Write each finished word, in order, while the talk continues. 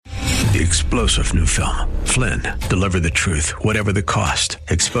The explosive new film, Flynn, deliver the truth, whatever the cost.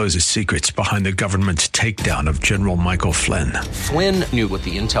 Exposes secrets behind the government's takedown of General Michael Flynn. Flynn knew what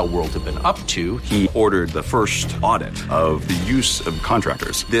the intel world had been up to. He ordered the first audit of the use of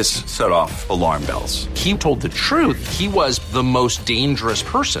contractors. This set off alarm bells. He told the truth. He was the most dangerous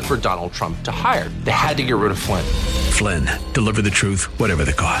person for Donald Trump to hire. They had to get rid of Flynn. Flynn, deliver the truth, whatever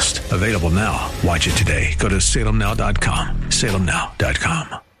the cost. Available now. Watch it today. Go to salemnow.com.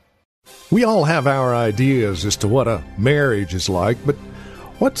 salemnow.com. We all have our ideas as to what a marriage is like, but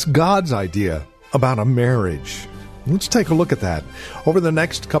what's God's idea about a marriage? Let's take a look at that over the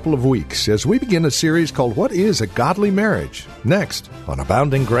next couple of weeks as we begin a series called What is a Godly Marriage? Next on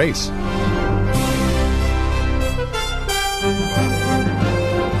Abounding Grace.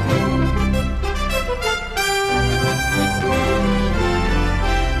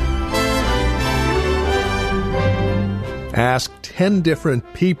 Ask 10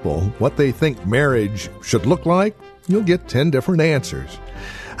 different people what they think marriage should look like, you'll get 10 different answers.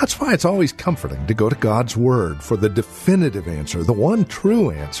 That's why it's always comforting to go to God's Word for the definitive answer, the one true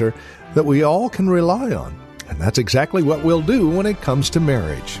answer that we all can rely on. And that's exactly what we'll do when it comes to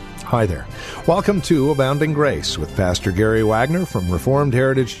marriage. Hi there. Welcome to Abounding Grace with Pastor Gary Wagner from Reformed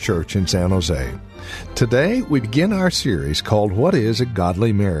Heritage Church in San Jose. Today, we begin our series called What is a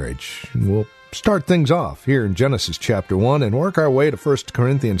Godly Marriage? And we'll start things off here in Genesis chapter 1 and work our way to 1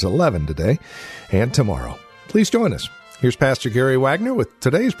 Corinthians 11 today and tomorrow. Please join us. Here's Pastor Gary Wagner with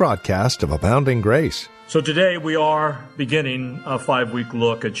today's broadcast of Abounding Grace. So today we are beginning a 5-week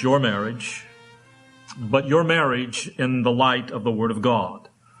look at your marriage, but your marriage in the light of the Word of God.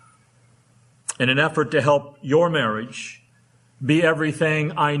 In an effort to help your marriage be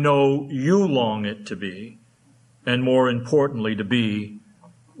everything I know you long it to be, and more importantly, to be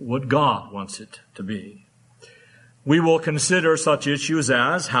what God wants it to be. We will consider such issues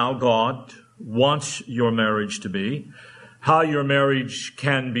as how God wants your marriage to be, how your marriage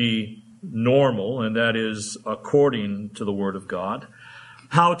can be normal, and that is according to the Word of God,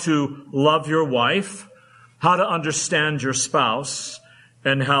 how to love your wife, how to understand your spouse,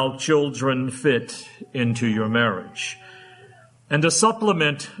 and how children fit into your marriage. And to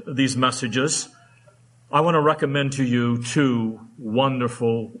supplement these messages, I want to recommend to you 2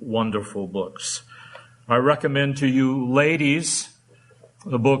 wonderful, wonderful books. I recommend to you, ladies,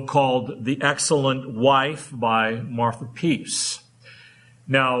 a book called The Excellent Wife by Martha Peace.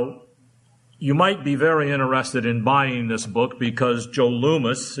 Now, you might be very interested in buying this book because Joe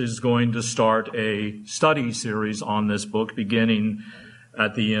Loomis is going to start a study series on this book beginning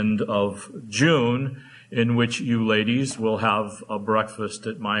at the end of June, in which you ladies will have a breakfast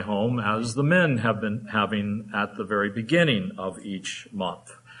at my home as the men have been having at the very beginning of each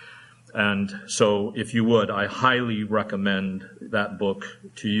month. And so, if you would, I highly recommend that book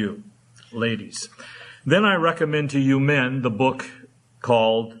to you, ladies. Then I recommend to you men the book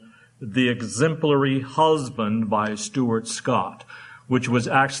called The Exemplary Husband by Stuart Scott, which was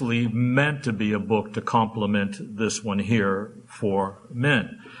actually meant to be a book to complement this one here for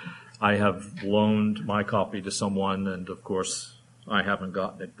men. I have loaned my copy to someone, and of course, I haven't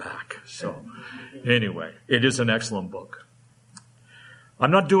gotten it back. So, anyway, it is an excellent book. I'm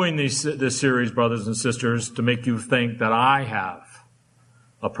not doing this series, brothers and sisters, to make you think that I have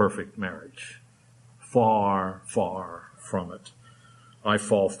a perfect marriage. Far, far from it. I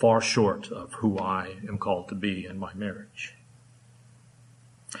fall far short of who I am called to be in my marriage.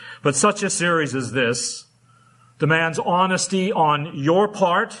 But such a series as this demands honesty on your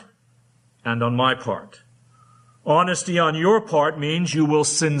part and on my part. Honesty on your part means you will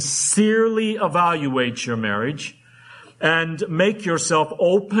sincerely evaluate your marriage and make yourself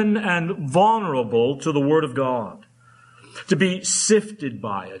open and vulnerable to the Word of God, to be sifted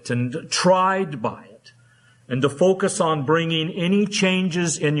by it and tried by it, and to focus on bringing any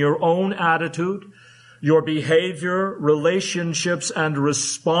changes in your own attitude, your behavior, relationships, and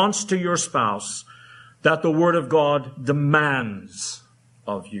response to your spouse that the Word of God demands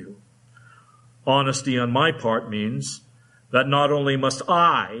of you. Honesty on my part means that not only must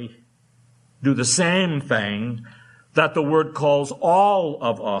I do the same thing that the Word calls all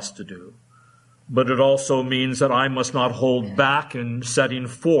of us to do, but it also means that I must not hold back in setting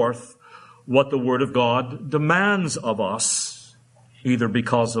forth what the Word of God demands of us, either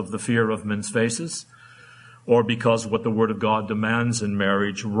because of the fear of men's faces or because what the Word of God demands in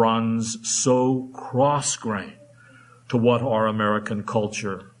marriage runs so cross-grained to what our American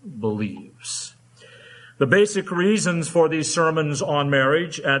culture believes. The basic reasons for these sermons on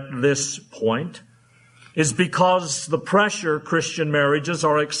marriage at this point is because the pressure Christian marriages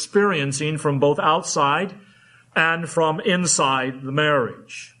are experiencing from both outside and from inside the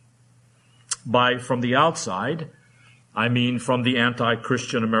marriage. By from the outside, I mean from the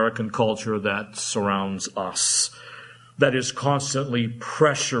anti-Christian American culture that surrounds us, that is constantly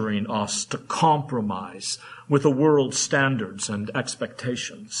pressuring us to compromise with the world's standards and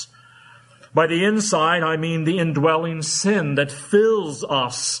expectations. By the inside, I mean the indwelling sin that fills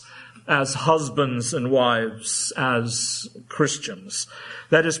us as husbands and wives, as Christians,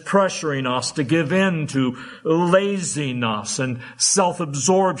 that is pressuring us to give in to laziness and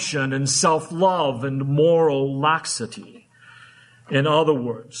self-absorption and self-love and moral laxity. In other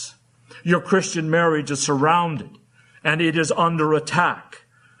words, your Christian marriage is surrounded and it is under attack.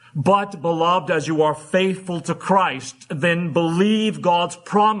 But, beloved, as you are faithful to Christ, then believe God's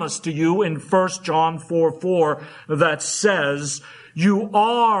promise to you in 1 John 4:4 that says, "You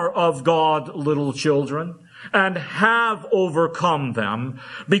are of God, little children, and have overcome them,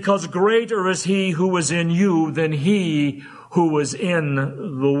 because greater is he who is in you than he who is in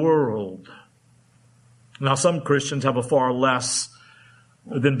the world." Now, some Christians have a far less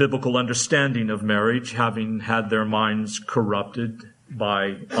than biblical understanding of marriage, having had their minds corrupted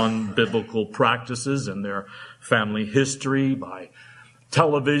by unbiblical practices in their family history, by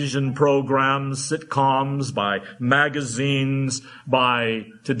television programs, sitcoms, by magazines, by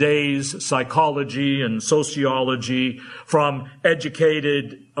today's psychology and sociology, from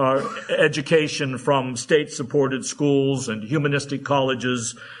education from state-supported schools and humanistic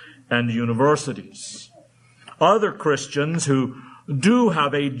colleges and universities. Other Christians who do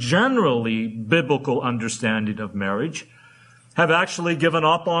have a generally biblical understanding of marriage have actually given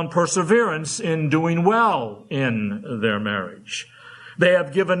up on perseverance in doing well in their marriage. They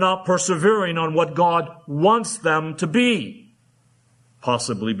have given up persevering on what God wants them to be,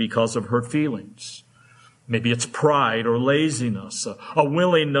 possibly because of hurt feelings. Maybe it's pride or laziness, a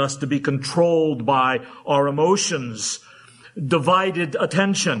willingness to be controlled by our emotions, divided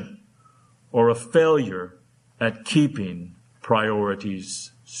attention, or a failure at keeping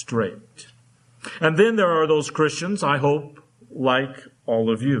priorities straight. And then there are those Christians, I hope, like all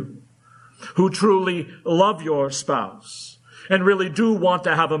of you, who truly love your spouse and really do want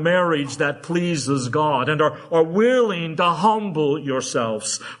to have a marriage that pleases God and are willing to humble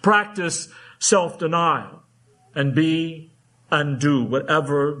yourselves, practice self-denial, and be and do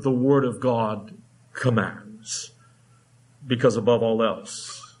whatever the Word of God commands. Because above all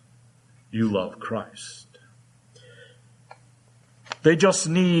else, you love Christ. They just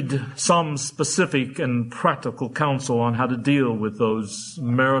need some specific and practical counsel on how to deal with those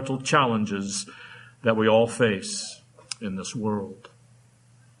marital challenges that we all face in this world.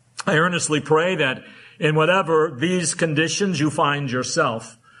 I earnestly pray that in whatever these conditions you find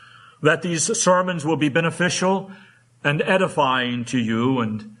yourself, that these sermons will be beneficial and edifying to you,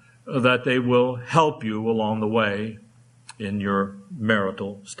 and that they will help you along the way in your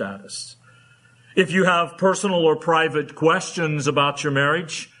marital status. If you have personal or private questions about your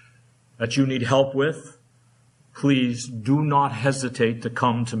marriage that you need help with, please do not hesitate to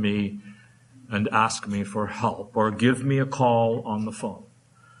come to me and ask me for help or give me a call on the phone.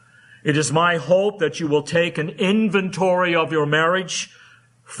 It is my hope that you will take an inventory of your marriage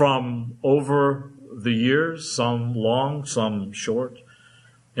from over the years, some long, some short,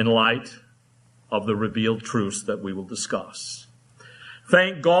 in light of the revealed truths that we will discuss.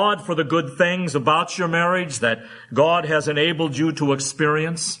 Thank God for the good things about your marriage that God has enabled you to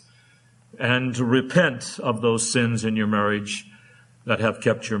experience, and to repent of those sins in your marriage that have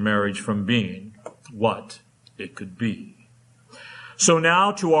kept your marriage from being what it could be. So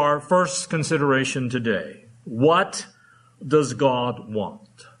now to our first consideration today. What does God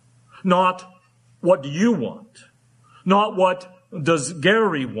want? Not what do you want? Not what does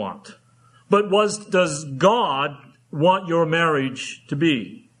Gary want? But what does God want your marriage to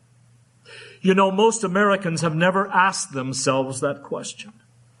be? You know, most Americans have never asked themselves that question.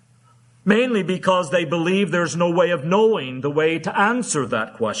 Mainly because they believe there's no way of knowing the way to answer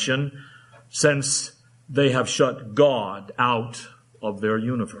that question, since they have shut God out of their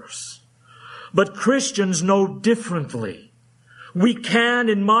universe. But Christians know differently. We can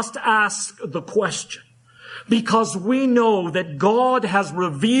and must ask the question, because we know that God has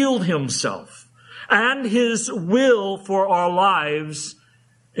revealed himself and his will for our lives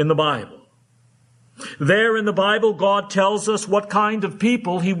in the Bible. There in the Bible, God tells us what kind of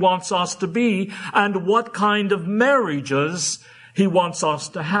people he wants us to be and what kind of marriages he wants us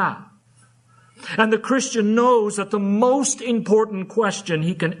to have. And the Christian knows that the most important question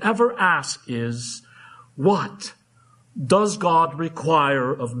he can ever ask is, what does God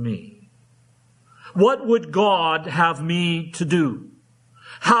require of me? What would God have me to do?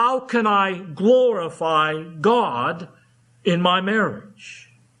 How can I glorify God in my marriage?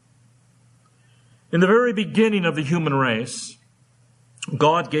 In the very beginning of the human race,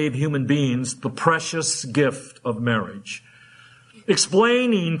 God gave human beings the precious gift of marriage,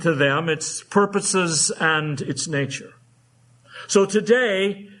 explaining to them its purposes and its nature. So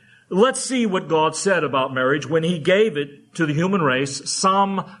today, let's see what God said about marriage when He gave it to the human race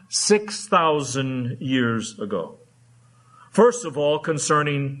some 6,000 years ago. First of all,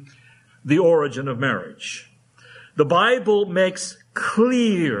 concerning the origin of marriage. The Bible makes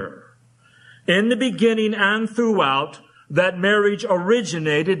clear in the beginning and throughout that marriage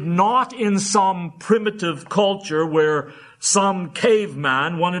originated not in some primitive culture where some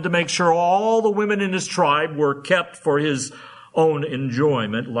caveman wanted to make sure all the women in his tribe were kept for his own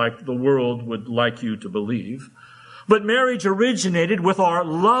enjoyment, like the world would like you to believe. But marriage originated with our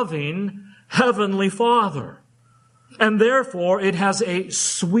loving Heavenly Father. And therefore it has a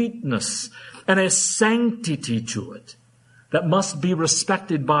sweetness and a sanctity to it that must be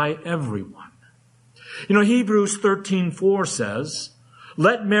respected by everyone. You know, Hebrews 13:4 says,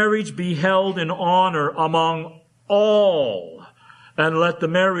 "Let marriage be held in honor among all, and let the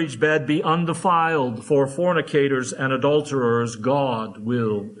marriage bed be undefiled, for fornicators and adulterers God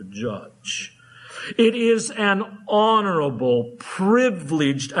will judge." It is an honorable,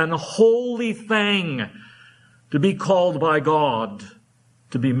 privileged, and holy thing to be called by God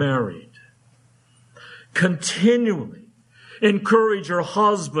to be married. Continually encourage your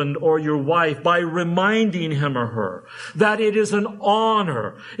husband or your wife by reminding him or her that it is an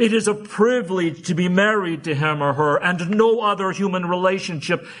honor, it is a privilege to be married to him or her, and no other human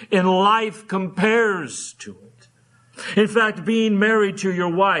relationship in life compares to it. In fact, being married to your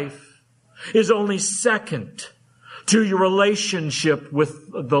wife is only second to your relationship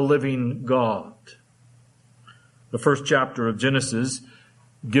with the living God. The first chapter of Genesis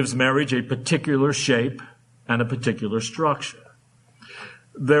gives marriage a particular shape and a particular structure.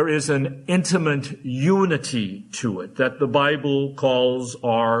 There is an intimate unity to it that the Bible calls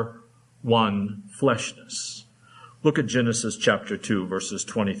our one fleshness. Look at Genesis chapter 2, verses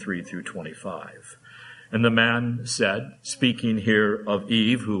 23 through 25. "And the man said," speaking here of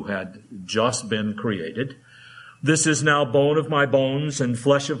Eve, who had just been created, "This is now bone of my bones and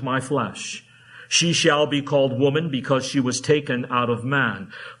flesh of my flesh. She shall be called woman because she was taken out of man.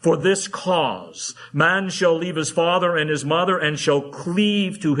 For this cause, man shall leave his father and his mother and shall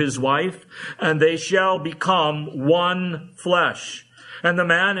cleave to his wife, and they shall become one flesh. And the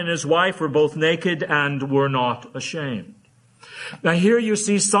man and his wife were both naked and were not ashamed." Now here you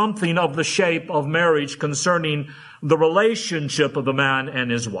see something of the shape of marriage concerning the relationship of the man and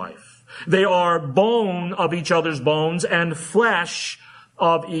his wife. They are bone of each other's bones and flesh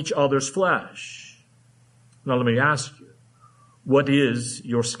of each other's flesh. Now let me ask you, what is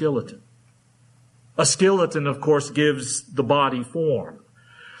your skeleton? A skeleton, of course, gives the body form.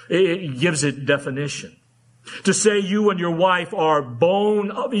 It gives it definition. To say you and your wife are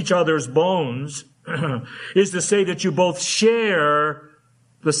bone of each other's bones is to say that you both share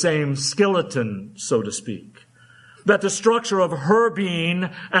the same skeleton, so to speak. That the structure of her being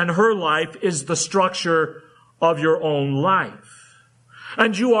and her life is the structure of your own life.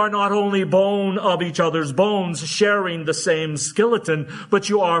 And you are not only bone of each other's bones, sharing the same skeleton, but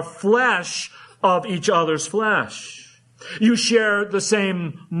you are flesh of each other's flesh. You share the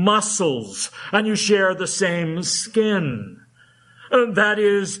same muscles, and you share the same skin. And that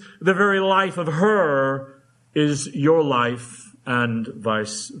is, the very life of her is your life, and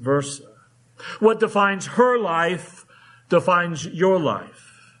vice versa. What defines her life defines your life.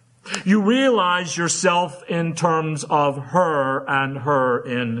 You realize yourself in terms of her and her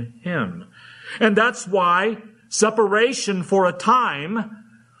in him. And that's why separation for a time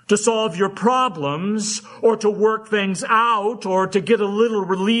to solve your problems or to work things out or to get a little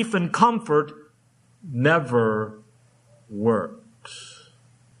relief and comfort never works.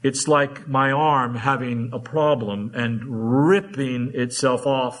 It's like my arm having a problem and ripping itself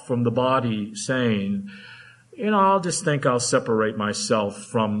off from the body, saying, I'll just think I'll separate myself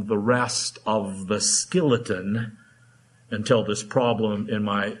from the rest of the skeleton until this problem in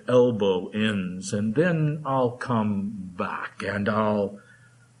my elbow ends, and then I'll come back and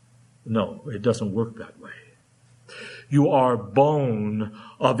No, it doesn't work that way. You are bone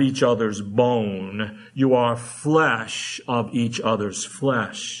of each other's bone. You are flesh of each other's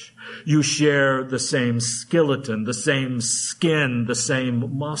flesh. You share the same skeleton, the same skin, the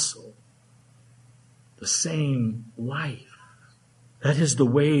same muscle. The same life. That is the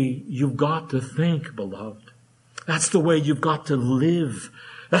way you've got to think, beloved. That's the way you've got to live.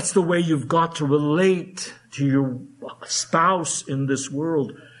 That's the way you've got to relate to your spouse in this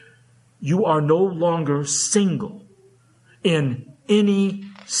world. You are no longer single in any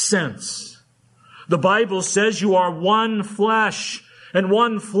sense. The Bible says you are one flesh, and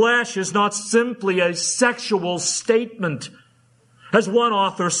one flesh is not simply a sexual statement. As one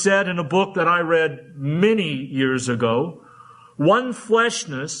author said in a book that I read many years ago, one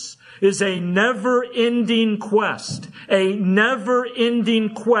fleshness is a never-ending quest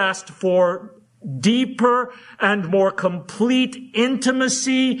for deeper and more complete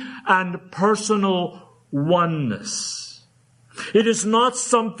intimacy and personal oneness. It is not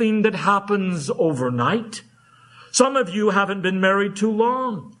something that happens overnight. Some of you haven't been married too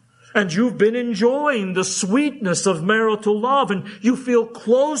long, and you've been enjoying the sweetness of marital love, and you feel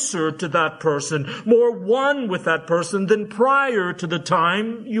closer to that person, more one with that person than prior to the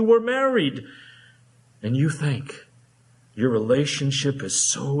time you were married. And you think your relationship is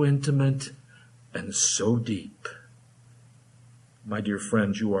so intimate and so deep. My dear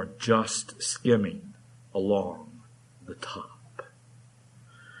friends, you are just skimming along the top.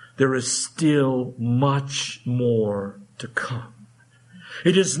 There is still much more to come.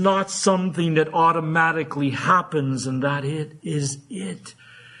 It is not something that automatically happens and that it is it.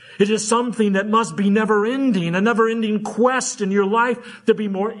 It is something that must be never-ending, a never-ending quest in your life to be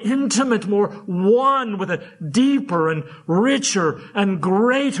more intimate, more one with a deeper and richer and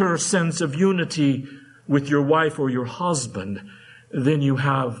greater sense of unity with your wife or your husband than you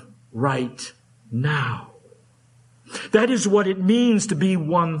have right now. That is what it means to be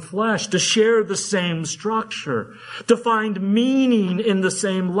one flesh, to share the same structure, to find meaning in the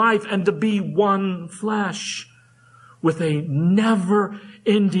same life, and to be one flesh with a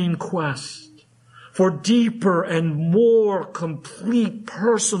never-ending quest for deeper and more complete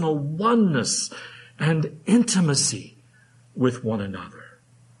personal oneness and intimacy with one another.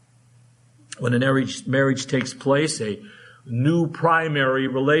 When a marriage takes place, a new primary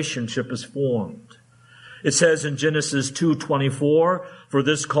relationship is formed. It says in Genesis 2:24, "For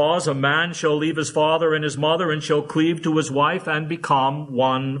this cause a man shall leave his father and his mother and shall cleave to his wife and become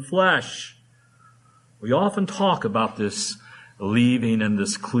one flesh." We often talk about this leaving and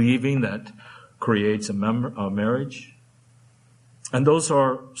this cleaving that creates a marriage. And those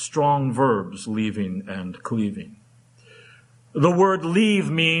are strong verbs, leaving and cleaving. The word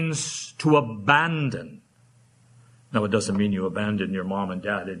leave means to abandon. Now, it doesn't mean you abandon your mom and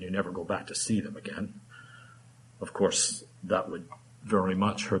dad and you never go back to see them again. Of course, that would very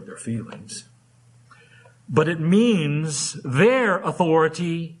much hurt their feelings. But it means their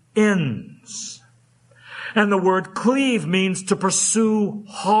authority ends. And the word cleave means to pursue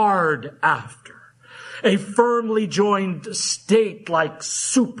hard after. A firmly joined state like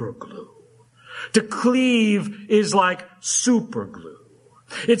superglue. To cleave is like superglue.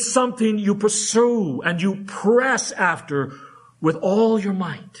 It's something you pursue and you press after with all your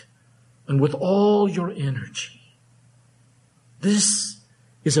might and with all your energy. This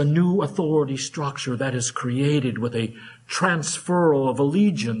is a new authority structure that is created with a transferal of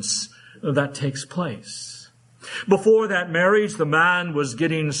allegiance that takes place. Before that marriage, the man was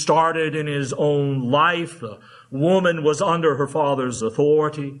getting started in his own life. The woman was under her father's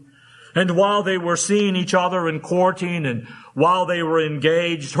authority. And while they were seeing each other and courting, and while they were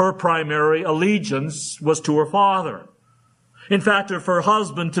engaged, her primary allegiance was to her father. In fact, if her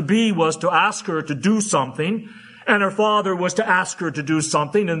husband-to-be was to ask her to do something, and her father was to ask her to do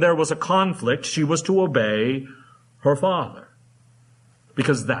something, and there was a conflict, she was to obey her father,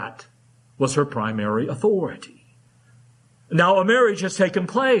 because that was her primary authority. Now a marriage has taken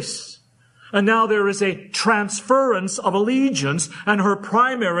place, and now there is a transference of allegiance, and her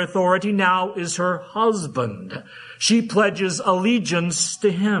primary authority now is her husband. She pledges allegiance to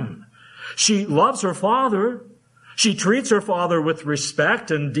him. She loves her father. She treats her father with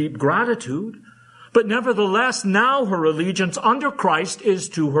respect and deep gratitude. But nevertheless, now her allegiance under Christ is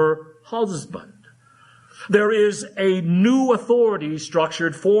to her husband. There is a new authority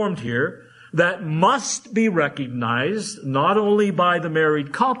formed here that must be recognized not only by the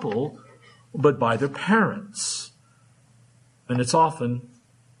married couple, but by their parents. And it's often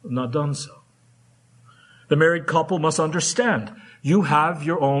not done so. The married couple must understand, you have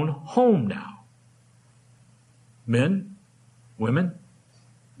your own home now. Men, women,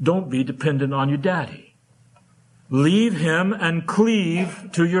 don't be dependent on your daddy. Leave him and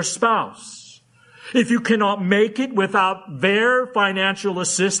cleave to your spouse. If you cannot make it without their financial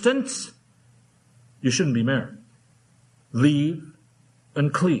assistance, you shouldn't be married. Leave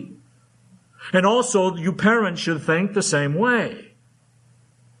and cleave. And also, you parents should think the same way.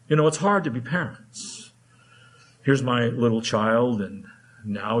 You know, it's hard to be parents. Here's my little child, and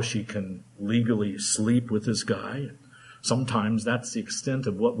now she can legally sleep with this guy. Sometimes that's the extent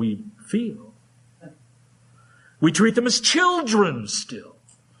of what we feel. We treat them as children still.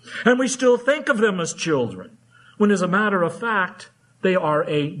 And we still think of them as children, when as a matter of fact, they are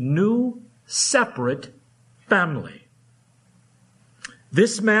a new, separate family.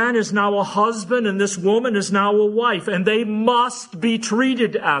 This man is now a husband and this woman is now a wife, and they must be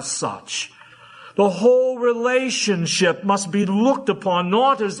treated as such. The whole relationship must be looked upon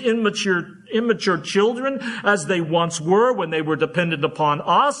not as immature children as they once were when they were dependent upon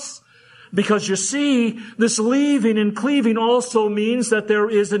us. Because you see, this leaving and cleaving also means that there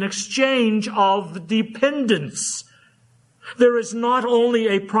is an exchange of dependence. There is not only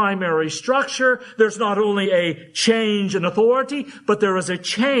a primary structure, there's not only a change in authority, but there is a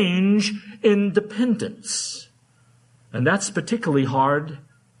change in dependence. And that's particularly hard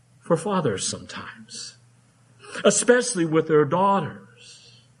for fathers sometimes, especially with their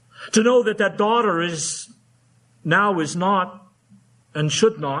daughters. To know that that daughter is not and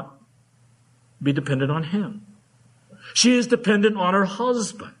should not be dependent on him. She is dependent on her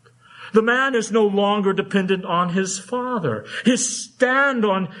husband. The man is no longer dependent on his father. He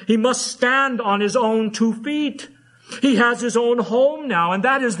must stand on his own 2 feet. He has his own home now, and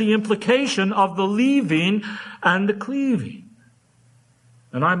that is the implication of the leaving and the cleaving.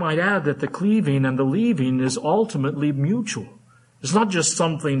 And I might add that the cleaving and the leaving is ultimately mutual. It's not just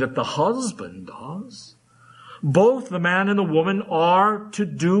something that the husband does. Both the man and the woman are to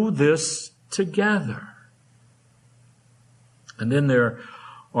do this together. And then there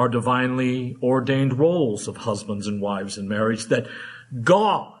are divinely ordained roles of husbands and wives in marriage that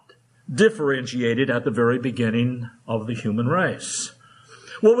God differentiated at the very beginning of the human race.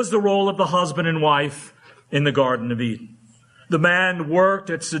 What was the role of the husband and wife in the Garden of Eden? The man worked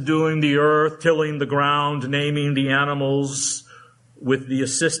at subduing the earth, tilling the ground, naming the animals with the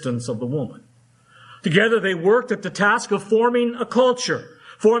assistance of the woman. Together they worked at the task of forming a culture,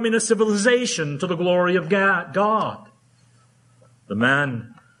 forming a civilization to the glory of God. The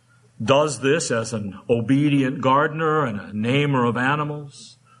man does this as an obedient gardener and a namer of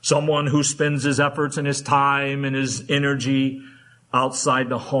animals, someone who spends his efforts and his time and his energy outside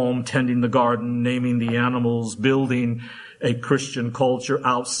the home, tending the garden, naming the animals, building a Christian culture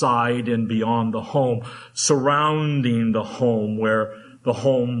outside and beyond the home, surrounding the home where the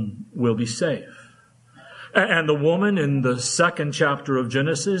home will be safe. And the woman in the 2nd chapter of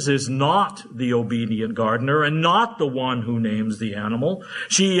Genesis is not the obedient gardener and not the one who names the animal.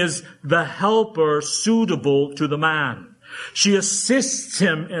 She is the helper suitable to the man. She assists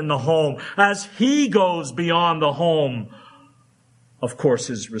him in the home as he goes beyond the home. Of course,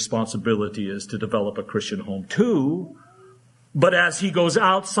 his responsibility is to develop a Christian home too. But as he goes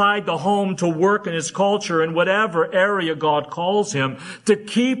outside the home to work in his culture in whatever area God calls him, to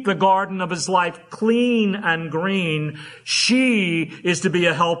keep the garden of his life clean and green, she is to be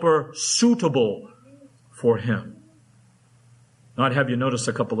a helper suitable for him. Now, I'd have you notice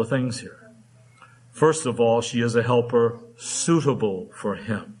a couple of things here. First of all, she is a helper suitable for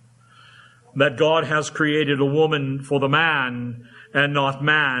him. That God has created a woman for the man and not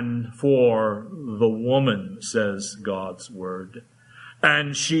man for the woman, says God's word.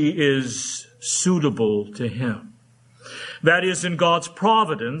 And she is suitable to him. That is, in God's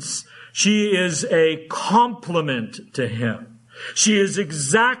providence, she is a complement to him. She is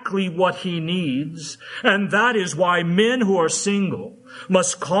exactly what he needs, and that is why men who are single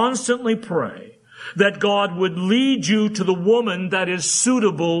must constantly pray that God would lead you to the woman that is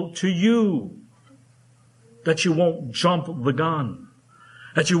suitable to you. That you won't jump the gun.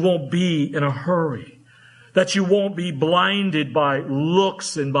 That you won't be in a hurry. That you won't be blinded by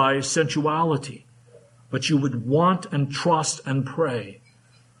looks and by sensuality. But you would want and trust and pray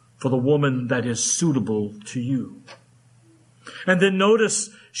for the woman that is suitable to you. And then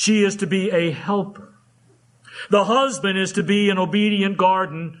notice she is to be a helper. The husband is to be an obedient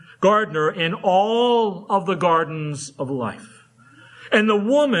gardener in all of the gardens of life. And the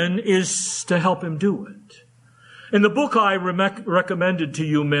woman is to help him do it. In the book I recommended to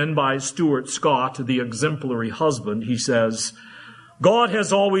you men by Stuart Scott, The Exemplary Husband, he says, God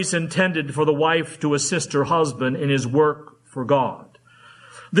has always intended for the wife to assist her husband in his work for God.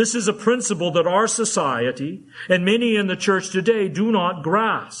 This is a principle that our society and many in the church today do not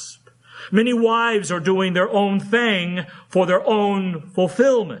grasp. Many wives are doing their own thing for their own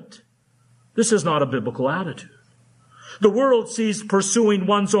fulfillment. This is not a biblical attitude. The world sees pursuing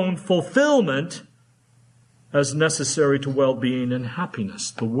one's own fulfillment as necessary to well-being and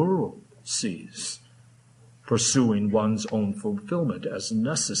happiness. The world sees pursuing one's own fulfillment as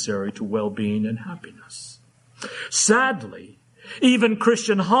necessary to well-being and happiness. Sadly, even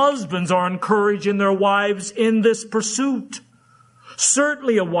Christian husbands are encouraging their wives in this pursuit.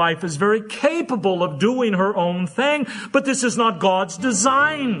 Certainly a wife is very capable of doing her own thing, but this is not God's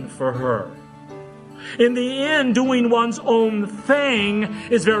design for her. In the end, doing one's own thing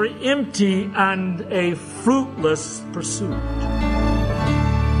is very empty and a fruitless pursuit.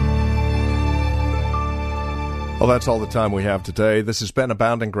 Well, that's all the time we have today. This has been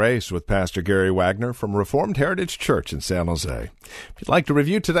Abounding Grace with Pastor Gary Wagner from Reformed Heritage Church in San Jose. If you'd like to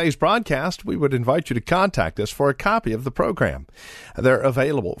review today's broadcast, we would invite you to contact us for a copy of the program. They're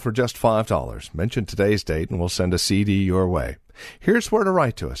available for just $5. Mention today's date and we'll send a CD your way. Here's where to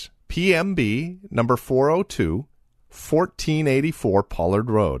write to us. PMB number 402, 1484 Pollard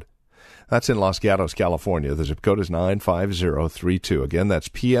Road. That's in Los Gatos, California. The zip code is 95032. Again, that's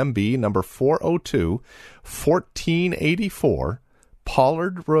PMB number 402, 1484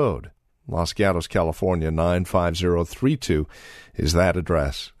 Pollard Road. Los Gatos, California, 95032 is that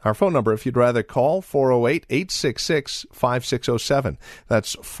address. Our phone number, if you'd rather call, 408-866-5607.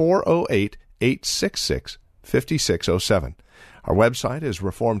 That's 408-866-5607. Our website is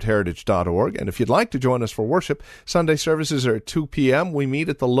reformedheritage.org, and if you'd like to join us for worship, Sunday services are at 2 p.m. We meet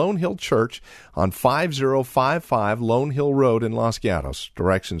at the Lone Hill Church on 5055 Lone Hill Road in Los Gatos.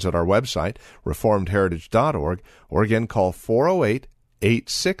 Directions at our website, reformedheritage.org, or again, call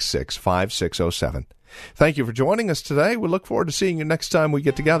 408-866-5607. Thank you for joining us today. We look forward to seeing you next time we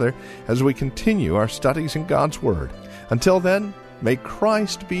get together as we continue our studies in God's Word. Until then, may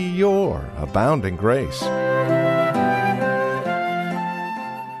Christ be your abounding grace.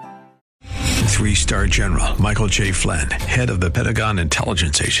 3-star General Michael J. Flynn, head of the Pentagon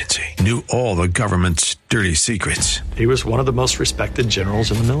Intelligence Agency, knew all the government's dirty secrets. He was one of the most respected generals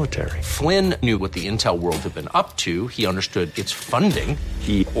in the military. Flynn knew what the intel world had been up to. He understood its funding.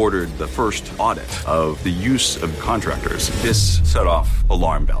 He ordered the first audit of the use of contractors. This set off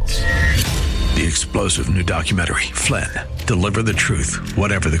alarm bells. The explosive new documentary, Flynn, Deliver the Truth,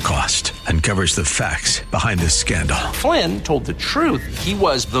 Whatever the Cost, uncovers the facts behind this scandal. Flynn told the truth. He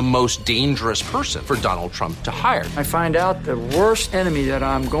was the most dangerous person for Donald Trump to hire. I find out the worst enemy that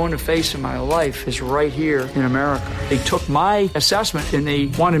I'm going to face in my life is right here in America. They took my assessment and they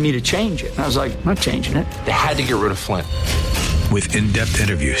wanted me to change it. And I was like, I'm not changing it. They had to get rid of Flynn. With in-depth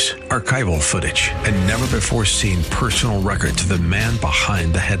interviews, archival footage, and never-before-seen personal records of the man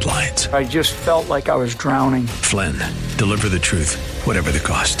behind the headlines. I just felt like I was drowning. Flynn, Deliver the Truth, Whatever the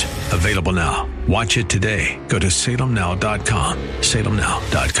Cost. Available now. Watch it today. Go to salemnow.com.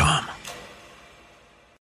 salemnow.com.